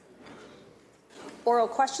Oral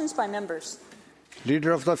questions by members.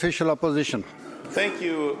 Leader of the Official Opposition. Thank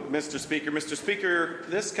you, Mr. Speaker. Mr. Speaker,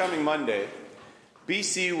 this coming Monday,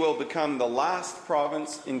 BC will become the last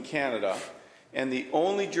province in Canada and the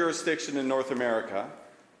only jurisdiction in North America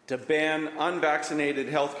to ban unvaccinated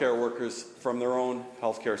healthcare workers from their own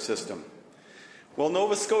healthcare system. While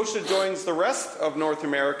Nova Scotia joins the rest of North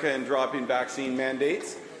America in dropping vaccine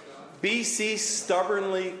mandates, BC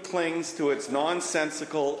stubbornly clings to its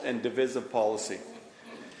nonsensical and divisive policy.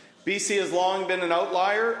 BC has long been an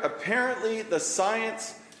outlier. Apparently, the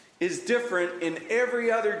science is different in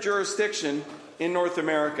every other jurisdiction in North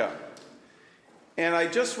America. And I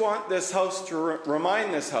just want this House to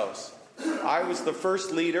remind this House, I was the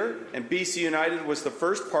first leader, and BC United was the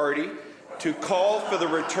first party to call for the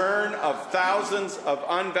return of thousands of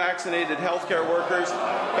unvaccinated healthcare workers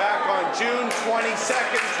back on June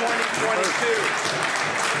 22nd,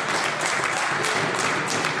 2022.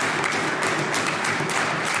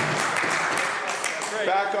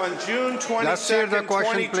 Back on June 22nd,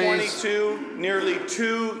 2022, nearly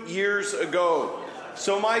 2 years ago.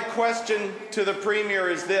 So my question to the Premier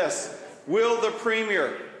is this: will the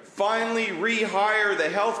Premier finally rehire the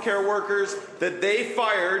healthcare workers that they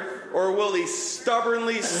fired, or will he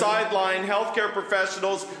stubbornly sideline healthcare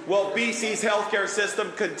professionals while BC's healthcare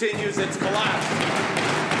system continues its collapse?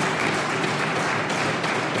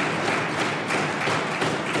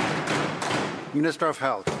 Minister of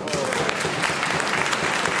Health.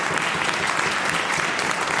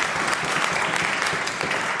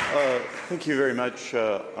 Thank you very much,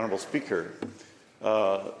 Honourable Speaker.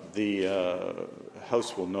 The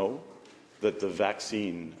House will know that the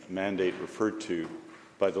vaccine mandate referred to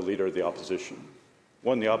by the Leader of the Opposition,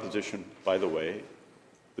 the Opposition, by the way,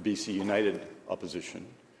 the BC United Opposition,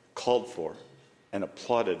 called for and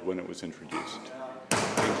applauded when it was introduced.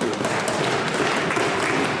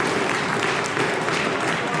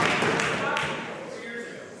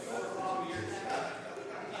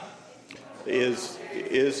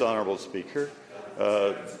 Is Honourable Speaker,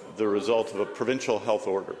 the result of a provincial health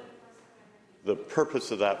order. The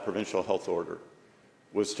purpose of that provincial health order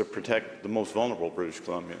was to protect the most vulnerable British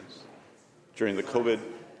Columbians during the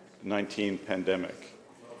COVID-19 pandemic.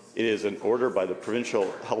 It is an order by the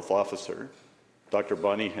provincial health officer, Dr.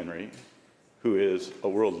 Bonnie Henry, who is a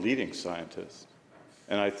world-leading scientist,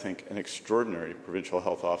 and I think an extraordinary provincial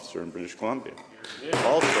health officer in British Columbia.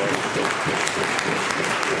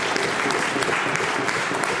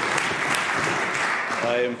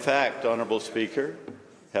 I, in fact, Honourable Speaker,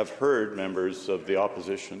 have heard members of the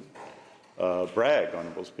opposition brag,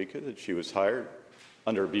 Honourable Speaker, that she was hired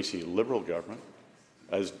under a BC Liberal government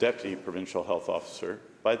as Deputy Provincial Health Officer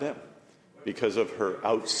by them because of her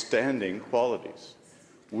outstanding qualities.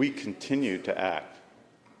 We continue to act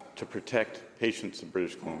to protect patients in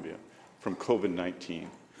British Columbia from COVID-19.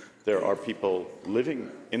 There are people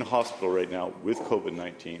living in hospital right now with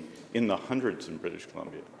COVID-19 in the hundreds in British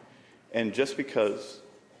Columbia. And just because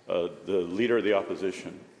the Leader of the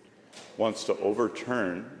Opposition wants to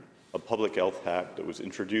overturn a public health act that was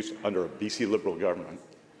introduced under a BC Liberal government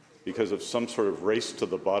because of some sort of race to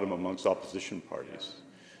the bottom amongst opposition parties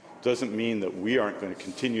doesn't mean that we aren't going to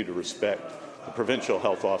continue to respect the provincial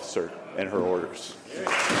health officer and her orders.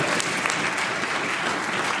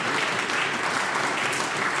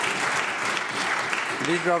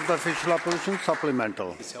 Leader of the Official Opposition,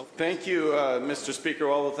 supplemental. Thank you, Mr. Speaker.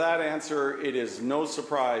 Well, with that answer, it is no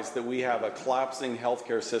surprise that we have a collapsing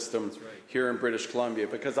healthcare system here in British Columbia,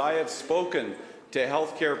 because I have spoken to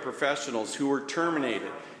healthcare professionals who were terminated,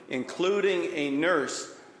 including a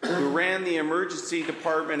nurse who ran the emergency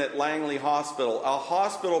department at Langley Hospital, a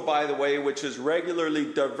hospital, by the way, which is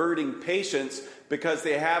regularly diverting patients because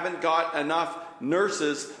they haven't got enough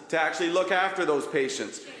nurses to actually look after those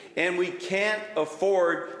patients. And we can't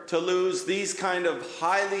afford to lose these kind of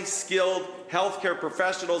highly skilled healthcare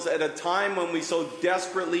professionals at a time when we so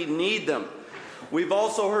desperately need them. We've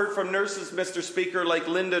also heard from nurses, Mr. Speaker, like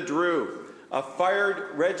Linda Drew, a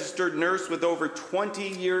fired registered nurse with over 20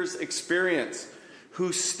 years' experience,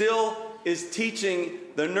 who still is teaching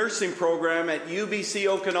the nursing program at UBC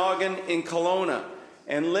Okanagan in Kelowna.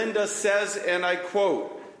 And Linda says, and I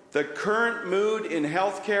quote, "The current mood in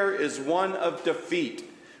healthcare is one of defeat.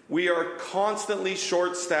 We are constantly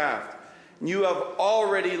short-staffed. You have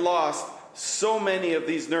already lost so many of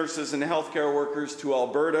these nurses and healthcare workers to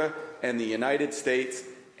Alberta and the United States,"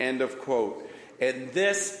 end of quote. And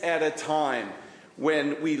this at a time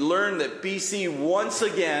when we learn that BC once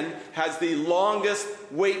again has the longest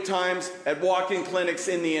wait times at walk-in clinics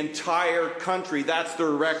in the entire country. That's their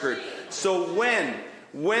record. So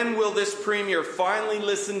when will this Premier finally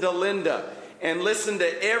listen to Linda and listen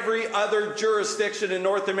to every other jurisdiction in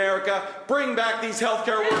North America. Bring back these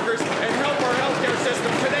healthcare workers and help our healthcare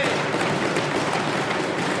system today.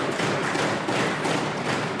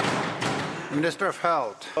 Minister of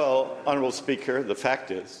Health. Well, Honourable Speaker, the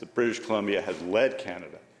fact is that British Columbia has led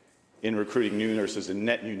Canada in recruiting new nurses and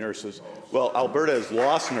net new nurses. Well, Alberta has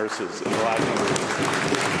lost nurses in the last number of years.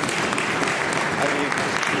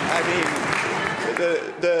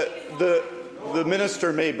 The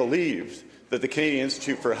minister may believe that the Canadian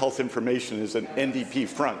Institute for Health Information is an NDP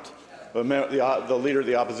front. The leader of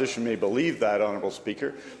the opposition may believe that, Honourable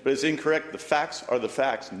Speaker, but it's incorrect. The facts are the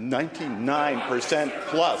facts. 99%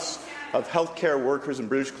 plus of healthcare workers in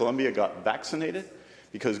British Columbia got vaccinated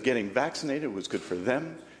because getting vaccinated was good for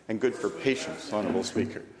them and good for patients, Honourable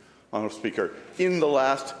Speaker. Honourable Speaker, in the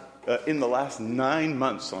last 9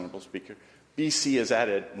 months, Honourable Speaker, BC has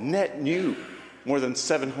added net new more than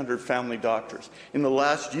 700 family doctors. In the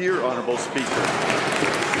last year, Honourable Speaker,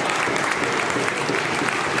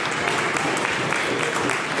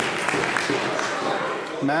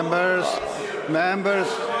 Members.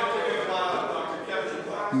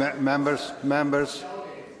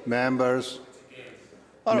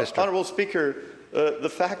 Honourable Speaker, the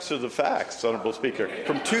facts are the facts, Honourable Speaker.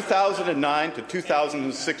 From 2009 to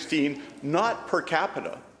 2016, not per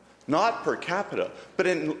capita, but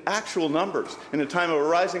in actual numbers. In a time of a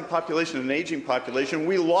rising population and an aging population,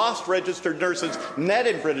 we lost registered nurses net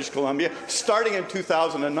in British Columbia, starting in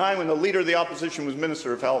 2009 when the Leader of the Opposition was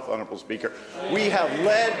Minister of Health, Honourable Speaker. We have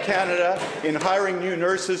led Canada in hiring new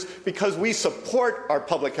nurses because we support our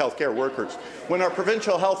public health care workers. When our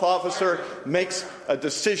provincial health officer makes a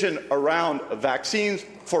decision around vaccines,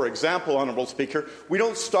 for example, Honourable Speaker, we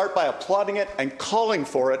don't start by applauding it and calling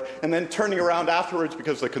for it and then turning around afterwards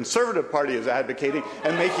because the Conservative Party is advocating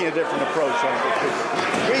and making a different approach, Honourable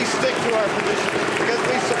Speaker. We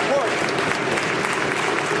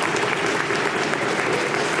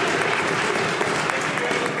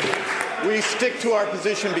stick to our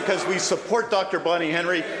position because we support Dr. Bonnie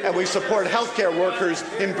Henry and we support healthcare workers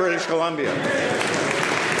in British Columbia.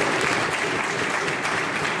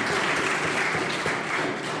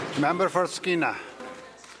 Member for Skeena.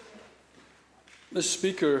 Mr.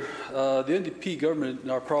 Speaker, the NDP government in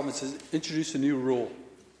our province has introduced a new rule.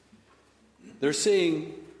 They're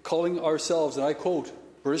saying, calling ourselves, and I quote,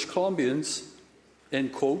 British Columbians,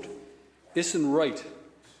 end quote, isn't right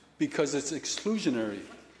because it's exclusionary.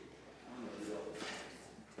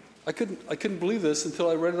 I couldn't believe this until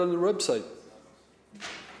I read it on the website.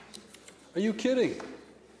 Are you kidding?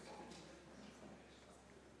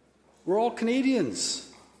 We're all Canadians.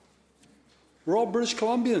 We're all British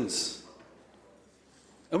Columbians.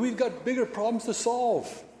 And we've got bigger problems to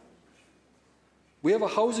solve. We have a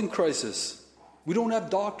housing crisis. We don't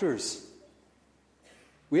have doctors.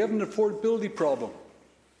 We have an affordability problem.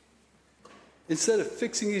 Instead of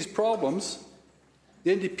fixing these problems,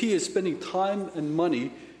 the NDP is spending time and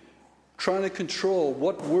money trying to control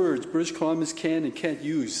what words British Columbians can and can't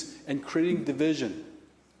use and creating division.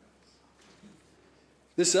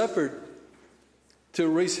 This effort to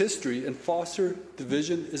erase history and foster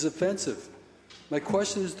division is offensive. My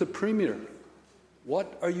question is to the Premier,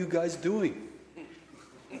 what are you guys doing?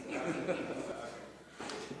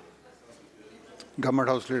 Government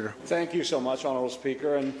House Leader. Thank you so much, Honourable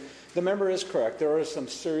Speaker. And the member is correct. There are some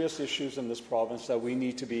serious issues in this province that we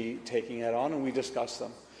need to be taking head on, and we discuss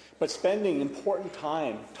them. But spending important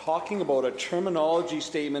time talking about a terminology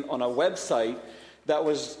statement on a website that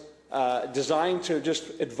was designed to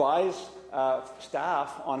just advise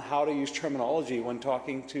staff on how to use terminology when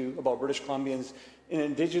talking about British Columbians in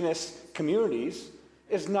Indigenous communities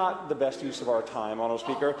is not the best use of our time, Honourable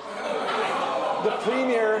Speaker. The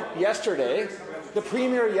Premier yesterday,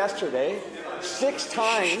 6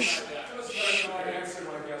 times...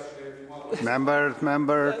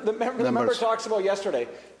 The member talks about yesterday.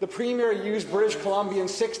 The Premier used British Columbian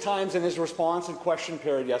 6 times in his response and question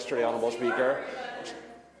period yesterday, Honourable Speaker.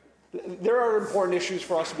 There are important issues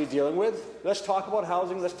for us to be dealing with. Let's talk about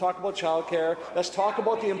housing. Let's talk about childcare. Let's talk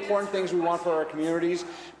about the important things we want for our communities.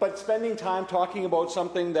 But spending time talking about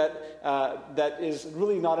something that is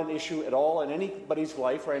really not an issue at all in anybody's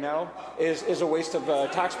life right now is a waste of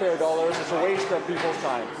taxpayer dollars. It's a waste of people's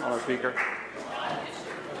time, Honourable Speaker.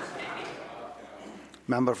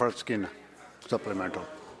 Member for Skeena. Supplemental.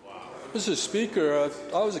 Mr. Speaker,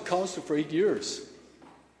 I was a councillor for 8 years.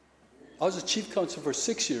 I was a chief counsellor for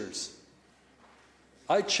 6 years.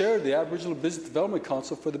 I chaired the Aboriginal Business Development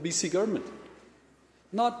Council for the BC government.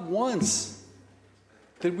 Not once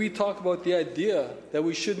did we talk about the idea that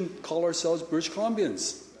we shouldn't call ourselves British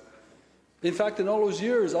Columbians. In fact, in all those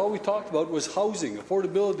years, all we talked about was housing,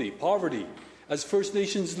 affordability, poverty. as First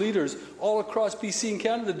Nations leaders all across BC and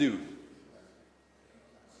Canada do.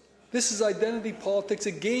 This is identity politics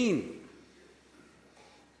again.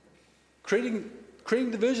 Creating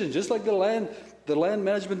division, just like the Land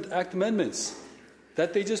Management Act amendments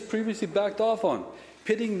that they just previously backed off on,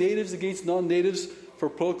 pitting natives against non-natives for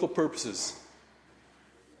political purposes.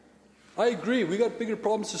 I agree, we got bigger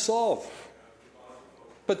problems to solve.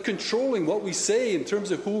 But controlling what we say in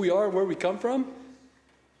terms of who we are and where we come from,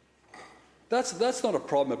 that's not a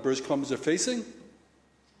problem that British Columbians are facing.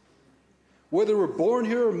 Whether we're born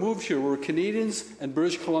here or moved here, we're Canadians and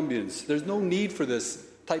British Columbians. There's no need for this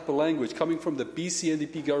type of language coming from the BC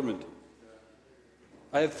NDP government.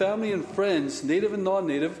 I have family and friends, native and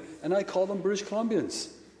non-native, and I call them British Columbians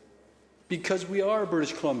because we are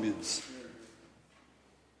British Columbians.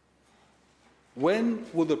 When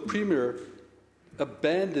will the Premier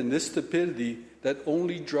abandon this stupidity that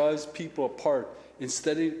only drives people apart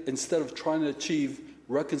instead of trying to achieve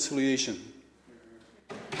reconciliation?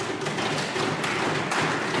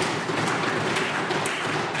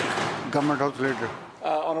 Government House Leader.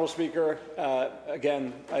 Honourable Speaker,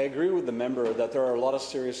 again, I agree with the member that there are a lot of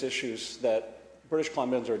serious issues that British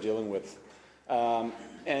Columbians are dealing with.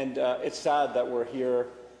 It's sad that we're here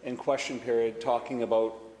in question period talking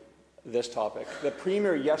about this topic. The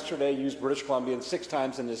Premier yesterday used British Columbians 6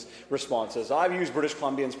 times in his responses. I've used British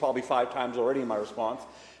Columbians probably 5 times already in my response.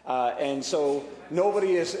 And so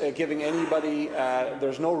nobody is giving anybody,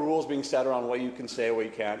 there's no rules being set around what you can say, what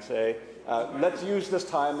you can't say. Let's use this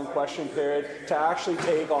time in question period to actually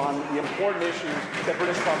take on the important issues that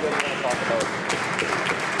British Columbians are going to talk about.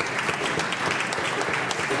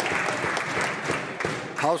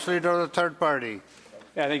 House Leader of the Third Party.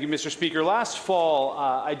 Yeah, thank you, Mr. Speaker. Last fall,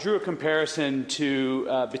 I drew a comparison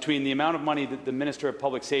between the amount of money that the Minister of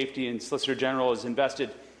Public Safety and Solicitor General has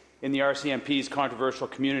invested in the RCMP's controversial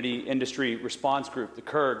community industry response group, the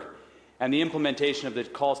CERG, and the implementation of the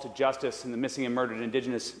calls to justice in the Missing and Murdered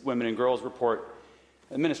Indigenous Women and Girls report.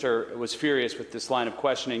 The Minister was furious with this line of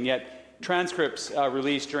questioning, yet transcripts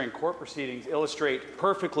released during court proceedings illustrate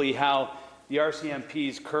perfectly how the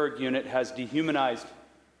RCMP's CERG unit has dehumanized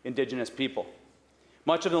Indigenous people.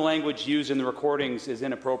 Much of the language used in the recordings is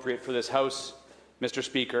inappropriate for this House, Mr.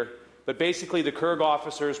 Speaker, but basically the CERG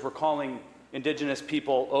officers were calling Indigenous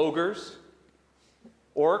people ogres,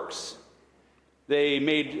 orcs. They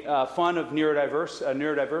made fun of a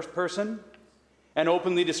neurodiverse person and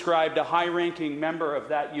openly described a high-ranking member of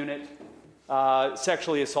that unit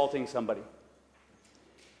sexually assaulting somebody.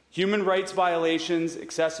 Human rights violations,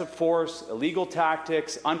 excessive force, illegal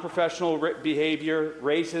tactics, unprofessional behavior,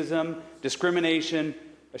 racism, discrimination,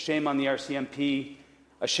 a shame on the RCMP,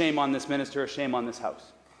 a shame on this minister, a shame on this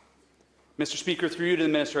House. Mr. Speaker, through you to the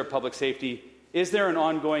Minister of Public Safety, is there an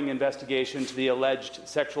ongoing investigation to the alleged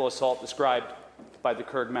sexual assault described by the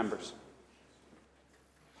CERG members?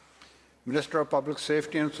 Minister of Public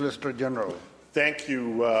Safety and Solicitor General. Thank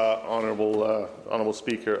you, Honourable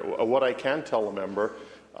Speaker. What I can tell a member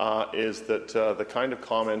is that the kind of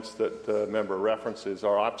comments that the member references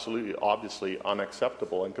are absolutely, obviously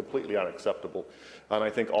unacceptable and completely unacceptable. And I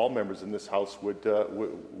think all members in this House would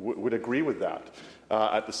agree with that.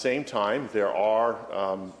 At the same time, there are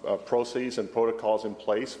processes and protocols in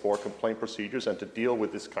place for complaint procedures and to deal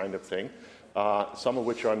with this kind of thing, some of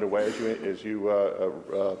which are underway, as you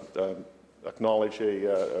acknowledge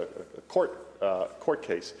a court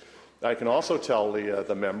case. I can also tell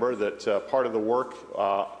the member that part of the work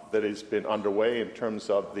that has been underway in terms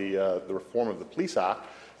of the reform of the Police Act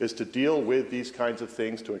is to deal with these kinds of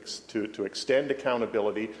things, to extend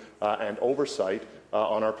accountability and oversight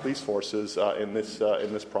on our police forces in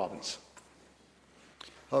this province.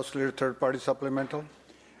 House Leader, Third Party Supplemental.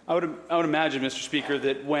 I would imagine, Mr. Speaker,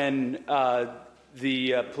 that when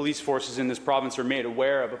the police forces in this province are made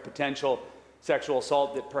aware of a potential sexual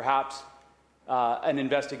assault, that perhaps an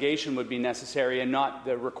investigation would be necessary and not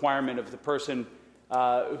the requirement of the person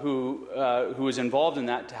who is involved in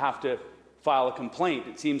that to have to file a complaint.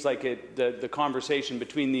 It seems like the conversation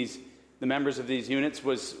between the members of these units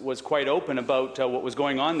was quite open about what was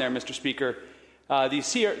going on there, Mr. Speaker. The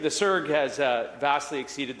CERG has vastly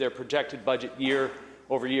exceeded their projected budget year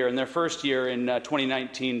over year. In their first year, in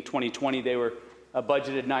 2019-2020, they were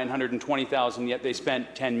budgeted $920,000, yet they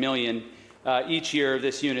spent $10 million. Each year,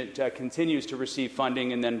 this unit continues to receive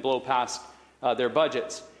funding and then blow past their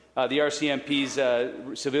budgets. The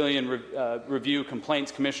RCMP's Civilian Review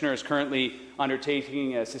Complaints Commissioner is currently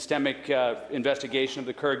undertaking a systemic investigation of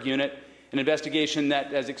the CERG unit, an investigation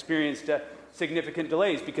that has experienced significant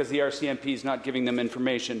delays because the RCMP is not giving them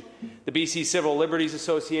information. The BC Civil Liberties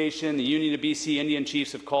Association, the Union of BC Indian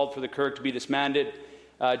Chiefs have called for the CERG to be disbanded.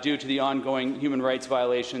 due to the ongoing human rights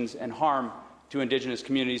violations and harm to Indigenous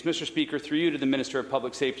communities. Mr. Speaker, through you to the Minister of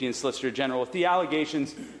Public Safety and Solicitor General, with the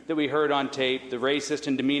allegations that we heard on tape, the racist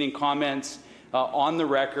and demeaning comments on the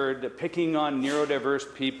record, the picking on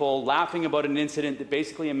neurodiverse people, laughing about an incident that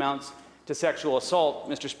basically amounts to sexual assault,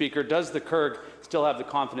 Mr. Speaker, does the CIRG still have the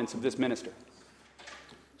confidence of this minister?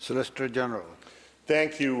 Solicitor General.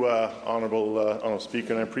 Thank you, Honourable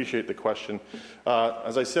Speaker, and I appreciate the question.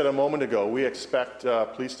 As I said a moment ago, we expect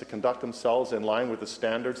police to conduct themselves in line with the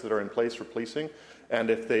standards that are in place for policing, and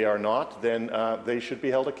if they are not, then they should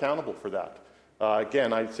be held accountable for that.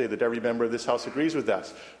 Again, I'd say that every member of this House agrees with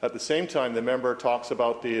that. At the same time, the member talks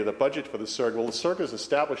about the budget for the CIRG. Well, the CIRG is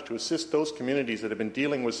established to assist those communities that have been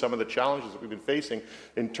dealing with some of the challenges that we've been facing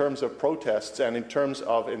in terms of protests and in terms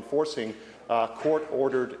of enforcing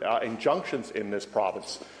court-ordered injunctions in this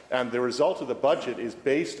province. And the result of the budget is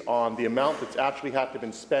based on the amount that's actually had to have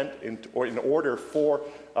been spent in order for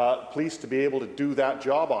police to be able to do that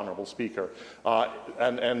job, Honourable Speaker.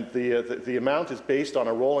 And the amount is based on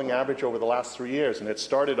a rolling average over the last 3 years. And it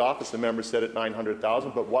started off, as the member said, at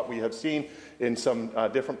 $900,000, but what we have seen in some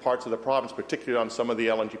different parts of the province, particularly on some of the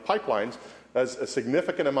LNG pipelines, as a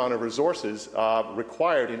significant amount of resources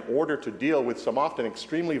required in order to deal with some often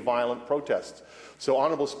extremely violent protests. So,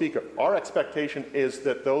 Honourable Speaker, our expectation is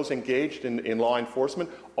that those engaged in law enforcement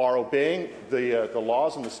are obeying the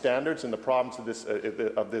laws and the standards in the province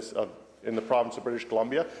in the province of British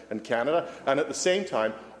Columbia and Canada, and at the same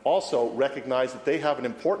time also recognize that they have an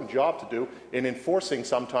important job to do in enforcing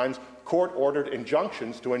sometimes court-ordered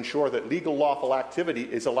injunctions to ensure that legal lawful activity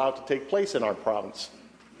is allowed to take place in our province.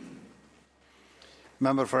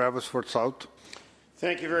 Member for Abbotsford South.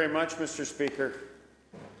 Thank you very much, Mr. Speaker.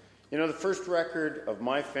 You know, the first record of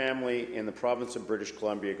my family in the province of British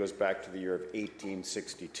Columbia goes back to the year of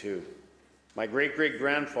 1862. My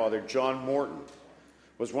great-great-grandfather, John Morton,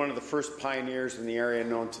 was one of the first pioneers in the area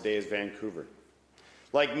known today as Vancouver.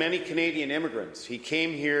 Like many Canadian immigrants, he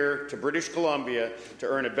came here to British Columbia to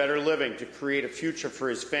earn a better living, to create a future for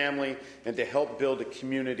his family, and to help build a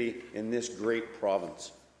community in this great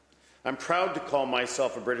province. I'm proud to call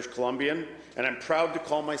myself a British Columbian, and I'm proud to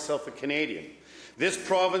call myself a Canadian. This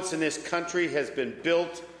province and this country has been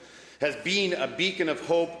a beacon of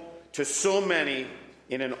hope to so many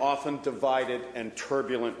in an often divided and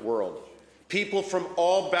turbulent world. People from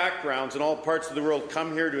all backgrounds and all parts of the world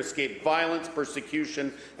come here to escape violence,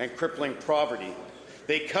 persecution, and crippling poverty.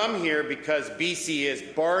 They come here because BC is,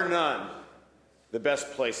 bar none, the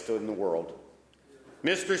best place in the world.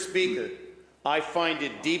 Mr. Speaker, I find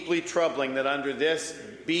it deeply troubling that under this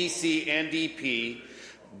BC NDP,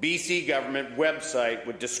 BC government website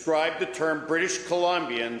would describe the term British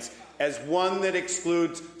Columbians as one that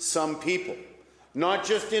excludes some people, not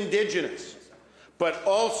just Indigenous, but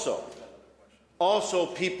also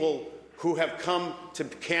people who have come to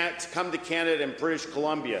Canada and British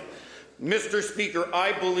Columbia. Mr. Speaker,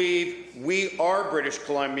 I believe we are British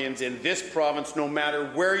Columbians in this province, no matter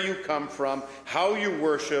where you come from, how you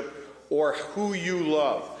worship, or who you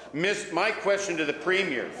love. My question to the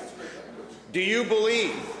Premier, do you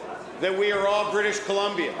believe that we are all British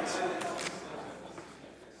Columbians?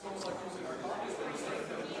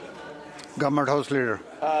 Government House Leader.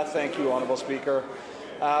 Thank you, Honourable Speaker.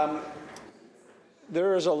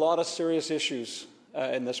 There is a lot of serious issues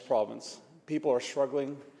in this province. People are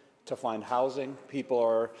struggling to find housing. People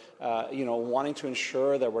are, wanting to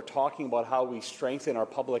ensure that we're talking about how we strengthen our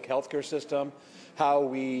public healthcare system, how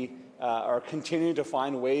we are continuing to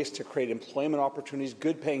find ways to create employment opportunities,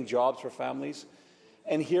 good-paying jobs for families.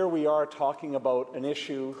 And here we are talking about an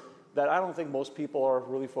issue that I don't think most people are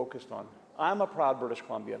really focused on. I'm a proud British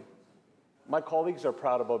Columbian. My colleagues are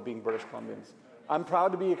proud about being British Columbians. I'm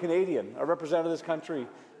proud to be a Canadian, a representative of this country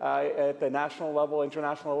at the national level,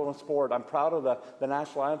 international level in sport. I'm proud of the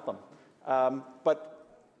national anthem. But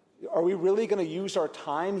are we really going to use our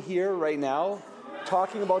time here right now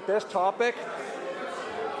talking about this topic?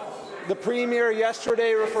 The Premier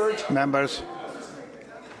yesterday referred to... Members.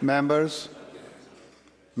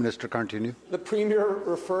 Minister, continue. The Premier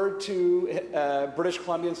referred to British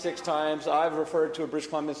Columbian 6 times. I've referred to a British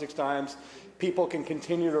Columbian 6 times. People can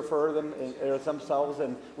continue to refer them themselves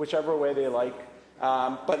in whichever way they like.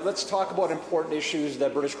 But let's talk about important issues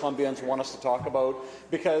that British Columbians want us to talk about,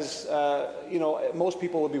 because most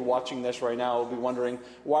people will be watching this right now, will be wondering,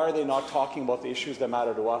 why are they not talking about the issues that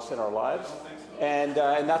matter to us in our lives? And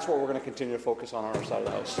that's what we're going to continue to focus on our side of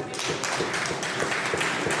the House.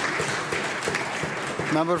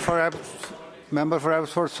 Member for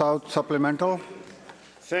Abbotsford South, supplemental.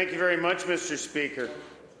 Thank you very much, Mr. Speaker.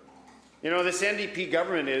 You know, this NDP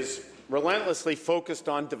government is relentlessly focused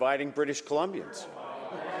on dividing British Columbians.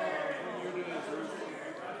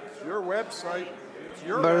 your website. It's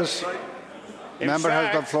your Members, website. member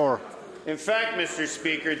has the floor. In fact, Mr.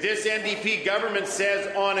 Speaker, this NDP government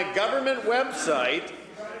says on a government website,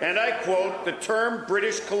 and I quote, the term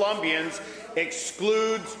British Columbians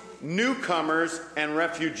excludes newcomers and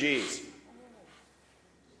refugees.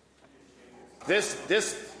 This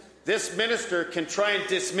minister can try and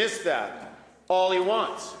dismiss that all he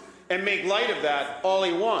wants and make light of that all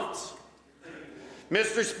he wants.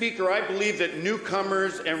 Mr. Speaker, I believe that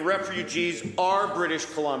newcomers and refugees are British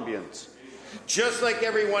Columbians, just like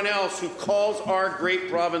everyone else who calls our great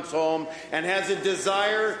province home and has a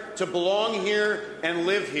desire to belong here and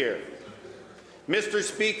live here. Mr.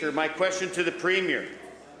 Speaker, my question to the Premier: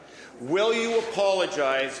 will you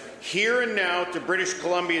apologize here and now to British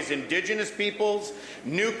Columbia's Indigenous peoples,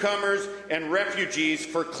 newcomers and refugees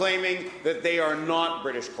for claiming that they are not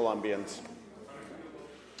British Columbians?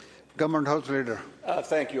 Government House Leader.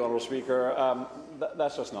 Thank you, Honourable Speaker.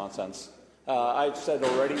 That's just nonsense. I've said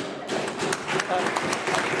already.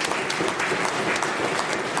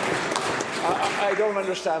 I don't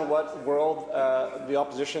understand what world the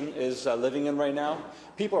opposition is living in right now.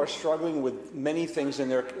 People are struggling with many things in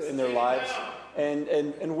their lives,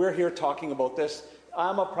 and we're here talking about this.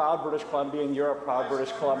 I'm a proud British Columbian. You're a proud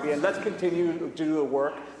British Columbian. Let's continue to do the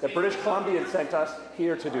work that British Columbians sent us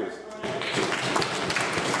here to do.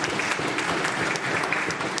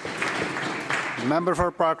 Member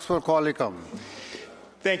for Parksville Qualicum.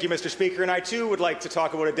 Thank you, Mr. Speaker. And I, too, would like to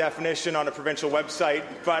talk about a definition on a provincial website,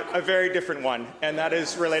 but a very different one, and that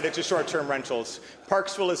is related to short-term rentals.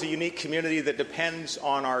 Parksville is a unique community that depends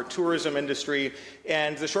on our tourism industry,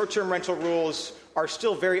 and the short-term rental rules are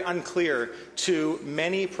still very unclear to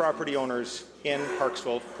many property owners in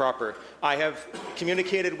Parksville proper. I have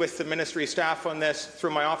communicated with the ministry staff on this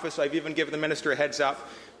through my office. I've even given the minister a heads up.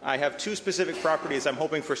 I have two specific properties I'm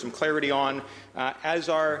hoping for some clarity on, as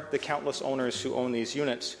are the countless owners who own these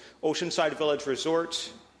units. Oceanside Village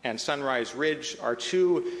Resort and Sunrise Ridge are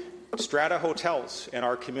two strata hotels in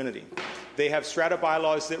our community. They have strata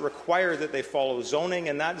bylaws that require that they follow zoning,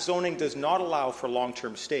 and that zoning does not allow for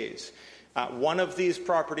long-term stays. One of these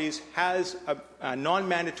properties has a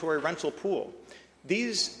non-mandatory rental pool.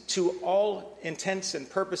 These, to all intents and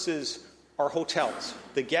purposes, are hotels.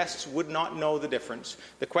 The guests would not know the difference.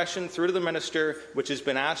 The question through to the minister, which has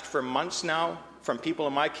been asked for months now from people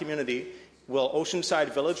in my community, will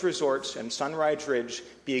Oceanside Village Resorts and Sunrise Ridge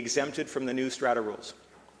be exempted from the new strata rules?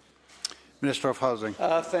 Minister of Housing.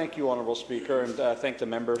 Thank you, Honourable Speaker, and thank the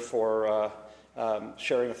member for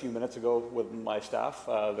sharing a few minutes ago with my staff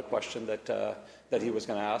the question that he was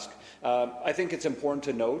going to ask. I think it's important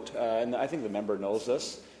to note, and I think the member knows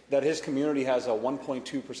this, that his community has a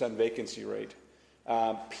 1.2% vacancy rate.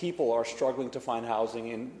 People are struggling to find housing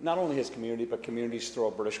in not only his community, but communities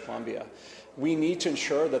throughout British Columbia. We need to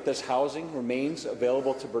ensure that this housing remains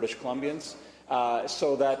available to British Columbians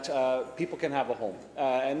so that people can have a home.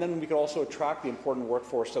 And then we can also attract the important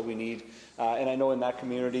workforce that we need. And I know in that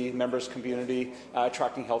community, members' community,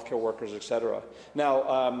 attracting healthcare workers, etc.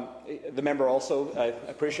 Now, the member also, I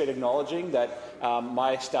appreciate acknowledging that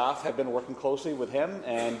my staff have been working closely with him,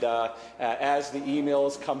 and as the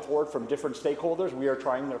emails come forward from different stakeholders, we are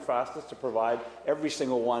trying their fastest to provide every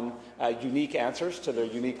single one unique answers to their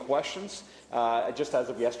unique questions, just as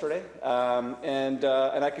of yesterday. And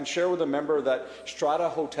I can share with the member that strata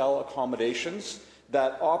hotel accommodations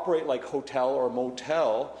that operate like hotel or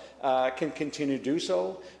motel can continue to do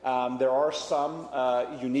so. There are some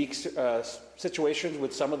unique situations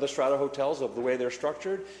with some of the strata hotels of the way they're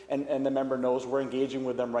structured, and the member knows we're engaging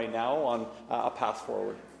with them right now on a path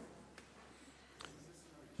forward.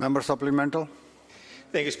 Member supplemental.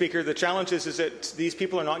 Thank you, Speaker. The challenge is that these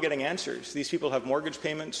people are not getting answers. These people have mortgage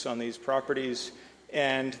payments on these properties,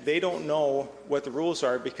 and they don't know what the rules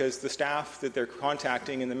are because the staff that they're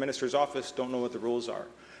contacting in the minister's office don't know what the rules are.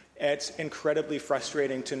 It's incredibly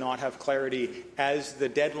frustrating to not have clarity as the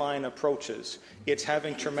deadline approaches. It's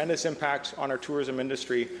having tremendous impact on our tourism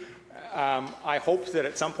industry. I hope that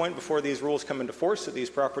at some point before these rules come into force that these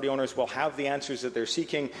property owners will have the answers that they're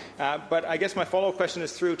seeking. But I guess my follow-up question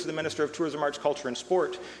is through to the Minister of Tourism, Arts, Culture and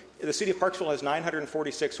Sport. The City of Parksville has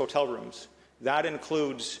 946 hotel rooms. That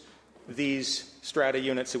includes these strata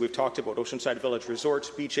units that we've talked about, Oceanside Village Resorts,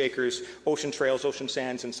 Beach Acres, Ocean Trails, Ocean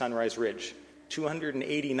Sands and Sunrise Ridge.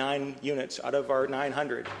 289 units out of our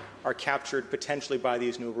 900 are captured potentially by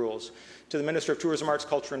these new rules. To the Minister of Tourism, Arts,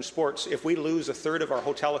 Culture and Sports, if we lose a third of our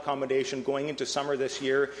hotel accommodation going into summer this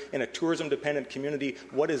year in a tourism-dependent community,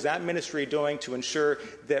 what is that ministry doing to ensure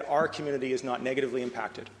that our community is not negatively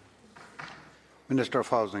impacted? Minister of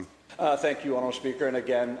Housing. Thank you, Honourable Speaker. And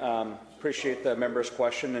again, appreciate the member's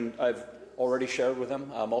question. And I've already shared with him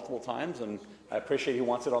multiple times, and I appreciate he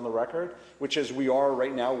wants it on the record, which is we are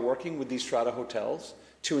right now working with these strata hotels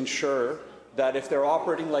to ensure that if they're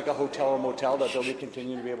operating like a hotel or motel, that they'll be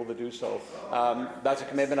continuing to be able to do so. That's a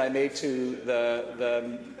commitment I made to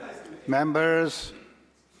the members.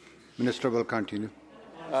 Minister will continue.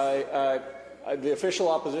 The official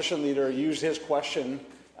opposition leader used his question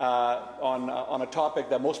on a topic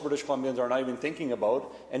that most British Columbians are not even thinking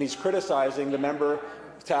about, and he's criticizing the member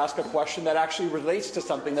to ask a question that actually relates to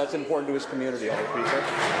something that's important to his community.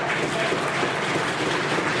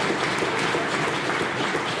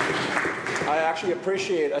 I actually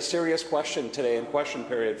appreciate a serious question today in question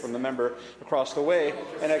period from the member across the way.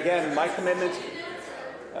 And again, my commitment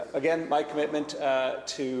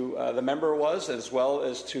to the member was, as well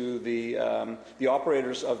as to the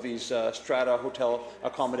operators of these strata hotel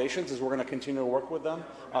accommodations, is we're going to continue to work with them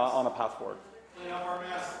on a path forward.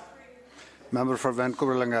 Member for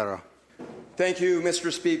Vancouver-Langara. Thank you,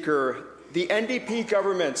 Mr. Speaker. The NDP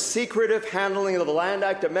government's secretive handling of the Land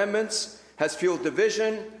Act amendments has fueled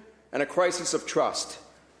division and a crisis of trust.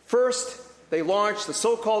 First, they launched the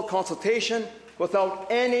so-called consultation without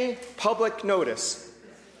any public notice.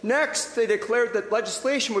 Next, they declared that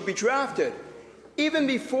legislation would be drafted even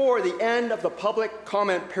before the end of the public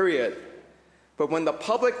comment period. But when the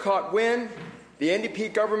public caught wind, the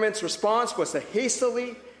NDP government's response was to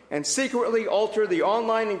hastily and secretly alter the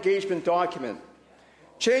online engagement document,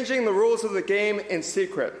 changing the rules of the game in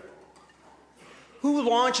secret. Who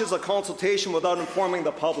launches a consultation without informing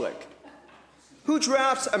the public? Who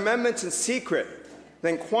drafts amendments in secret,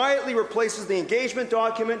 then quietly replaces the engagement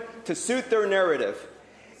document to suit their narrative?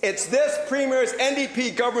 It's this Premier's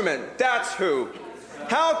NDP government, that's who.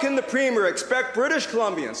 How can the Premier expect British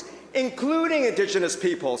Columbians, including Indigenous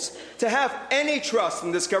peoples, to have any trust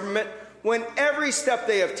in this government when every step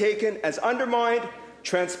they have taken has undermined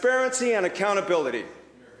transparency and accountability?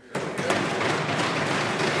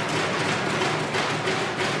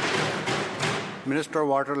 Minister of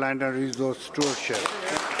Water, Land and Resource Stewardship.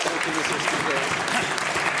 Thank you, Mr.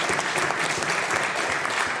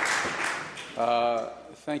 Speaker.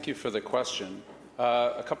 Thank you for the question.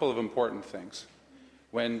 A couple of important things.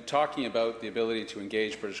 When talking about the ability to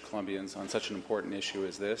engage British Columbians on such an important issue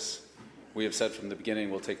as this, we have said from the beginning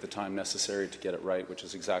we'll take the time necessary to get it right, which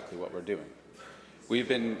is exactly what we're doing.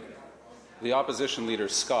 The opposition leader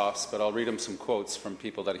scoffs, but I'll read him some quotes from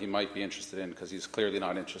people that he might be interested in, because he's clearly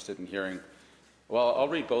not interested in hearing. Well, I'll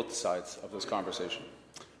read both sides of this conversation.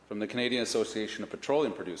 From the Canadian Association of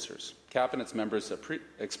Petroleum Producers, CAP and its members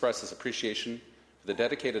expresses appreciation for the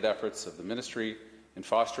dedicated efforts of the Ministry in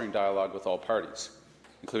fostering dialogue with all parties,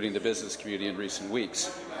 including the business community in recent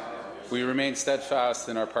weeks. We remain steadfast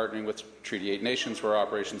in our partnering with Treaty 8 nations where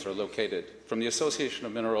operations are located. From the Association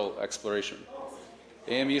of Mineral Exploration,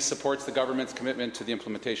 AME supports the government's commitment to the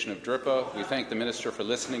implementation of DRIPA. We thank the Minister for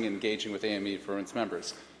listening and engaging with AME for its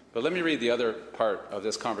members. But let me read the other part of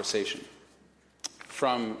this conversation.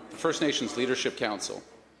 From the First Nations Leadership Council,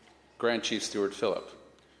 Grand Chief Stuart Phillip.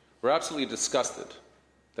 We're absolutely disgusted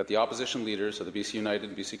that the opposition leaders of the BC United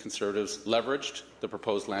and BC Conservatives leveraged the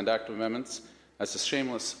proposed Land Act amendments as a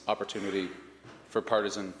shameless opportunity for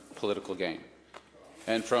partisan political gain.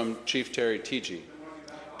 And from Chief Terry Teegee.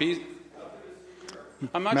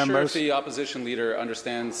 I'm not sure if the opposition leader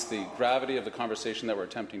understands the gravity of the conversation that we're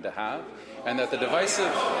attempting to have, and that the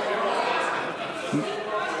divisive...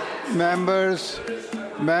 Members,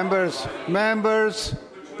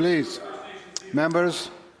 please. Members,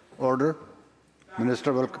 order.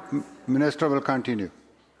 Minister will continue.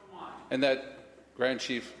 And that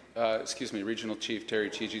Regional Chief Terry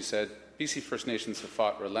Teegee said, BC First Nations have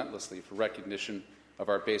fought relentlessly for recognition of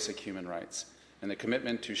our basic human rights and the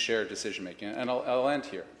commitment to shared decision-making. And I'll end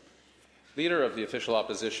here. Leader of the official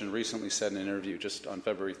opposition recently said in an interview just on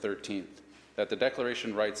February 13th that the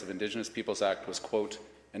Declaration Rights of Indigenous Peoples Act was, quote,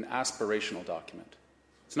 an aspirational document.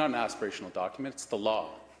 It's not an aspirational document, it's the law.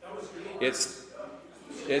 It's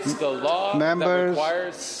the law that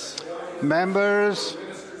requires... Members.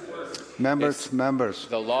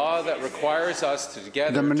 The law that requires us to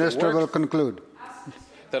together... The Minister will conclude.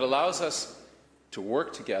 That allows us to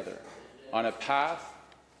work together on a path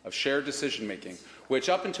of shared decision-making, which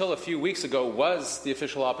up until a few weeks ago was the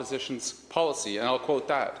official opposition's policy, and I'll quote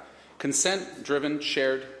that, consent-driven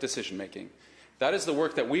shared decision-making. That is the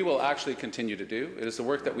work that we will actually continue to do. It is the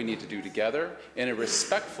work that we need to do together in a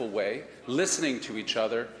respectful way, listening to each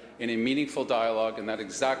other in a meaningful dialogue, and that's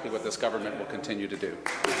exactly what this government will continue to do.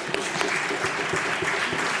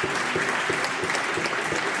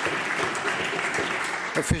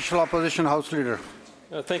 Official Opposition House Leader.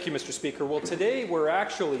 Thank you, Mr. Speaker. Well, today we're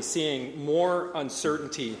actually seeing more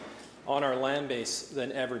uncertainty on our land base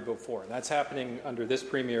than ever before. That's happening under this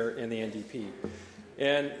Premier and the NDP.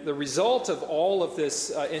 And the result of all of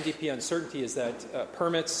this NDP uncertainty is that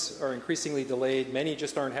permits are increasingly delayed. Many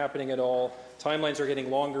just aren't happening at all. Timelines are getting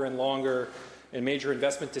longer and longer, and major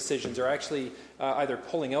investment decisions are actually either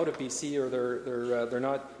pulling out of BC or they're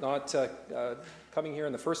not coming here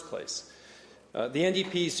in the first place. The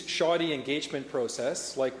NDP's shoddy engagement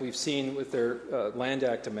process, like we've seen with their Land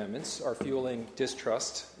Act amendments, are fueling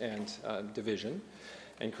distrust and division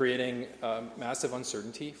and creating massive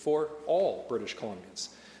uncertainty for all British Columbians.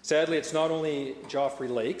 Sadly, it's not only Joffrey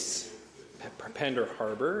Lakes, Pender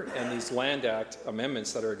Harbour, and these Land Act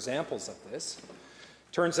amendments that are examples of this.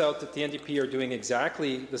 Turns out that the NDP are doing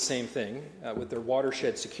exactly the same thing with their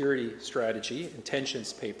watershed security strategy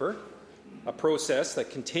intentions paper, a process that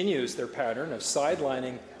continues their pattern of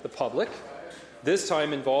sidelining the public, this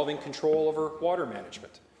time involving control over water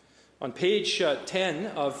management. On page 10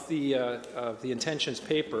 of the intentions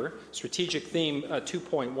paper, strategic theme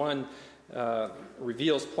 2.1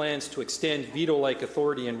 reveals plans to extend veto-like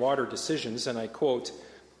authority in water decisions, and I quote,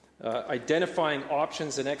 identifying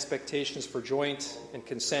options and expectations for joint and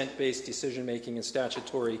consent-based decision-making and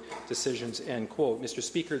statutory decisions, end quote. Mr.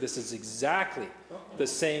 Speaker, this is exactly the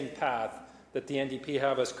same path that the NDP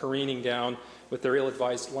have us careening down with their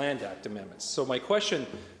ill-advised Land Act amendments. So my question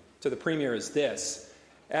to the Premier is this.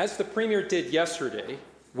 As the Premier did yesterday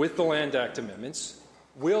with the Land Act amendments,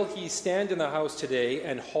 will he stand in the House today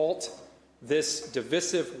and halt this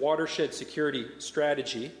divisive watershed security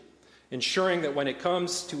strategy, ensuring that when it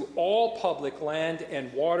comes to all public land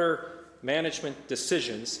and water management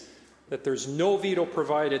decisions, that there's no veto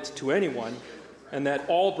provided to anyone and that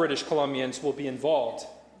all British Columbians will be involved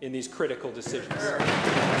in these critical decisions?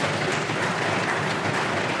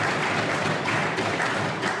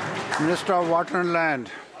 Minister of Water and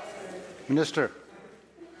Land. Minister.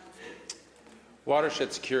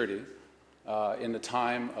 Watershed security in the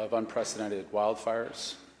time of unprecedented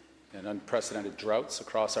wildfires and unprecedented droughts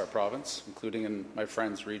across our province, including in my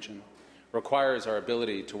friend's region, requires our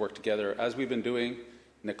ability to work together, as we've been doing in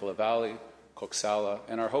Nicola Valley, Coxsala,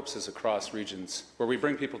 and our hopes is across regions where we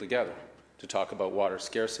bring people together to talk about water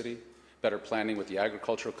scarcity, better planning with the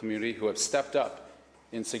agricultural community who have stepped up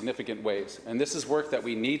in significant ways. And this is work that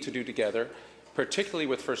we need to do together, particularly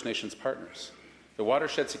with First Nations partners. The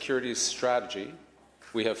Watershed Security Strategy,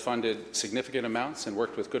 we have funded significant amounts and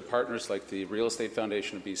worked with good partners like the Real Estate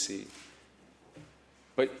Foundation of BC.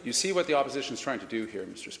 But you see what the opposition is trying to do here,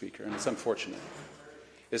 Mr. Speaker, and it's unfortunate.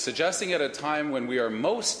 It's suggesting at a time when we are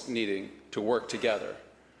most needing to work together,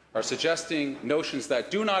 are suggesting notions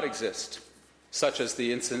that do not exist, such as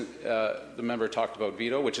the member talked about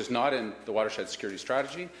veto, which is not in the Watershed Security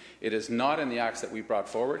Strategy. It is not in the acts that we brought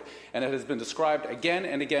forward, and it has been described again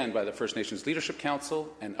and again by the First Nations Leadership Council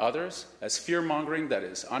and others as fear-mongering that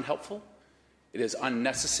is unhelpful, it is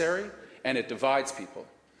unnecessary, and it divides people.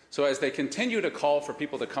 So as they continue to call for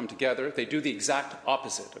people to come together, they do the exact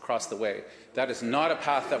opposite across the way. That is not a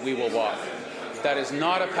path that we will walk. That is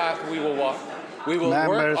not a path we will walk. We will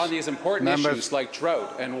work on these important issues like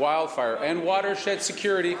drought and wildfire and watershed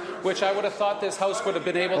security, which I would have thought this House would have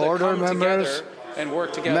been able to come together and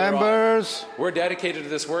work together on. We're dedicated to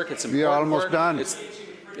this work. It's important. We are almost done.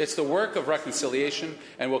 It's the work of reconciliation,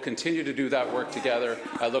 and we'll continue to do that work together.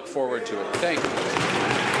 I look forward to it. Thank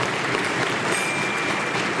you.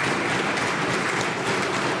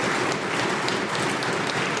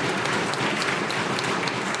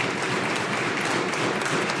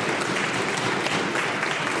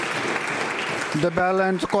 The bell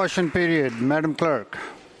ends question period. Madam Clerk.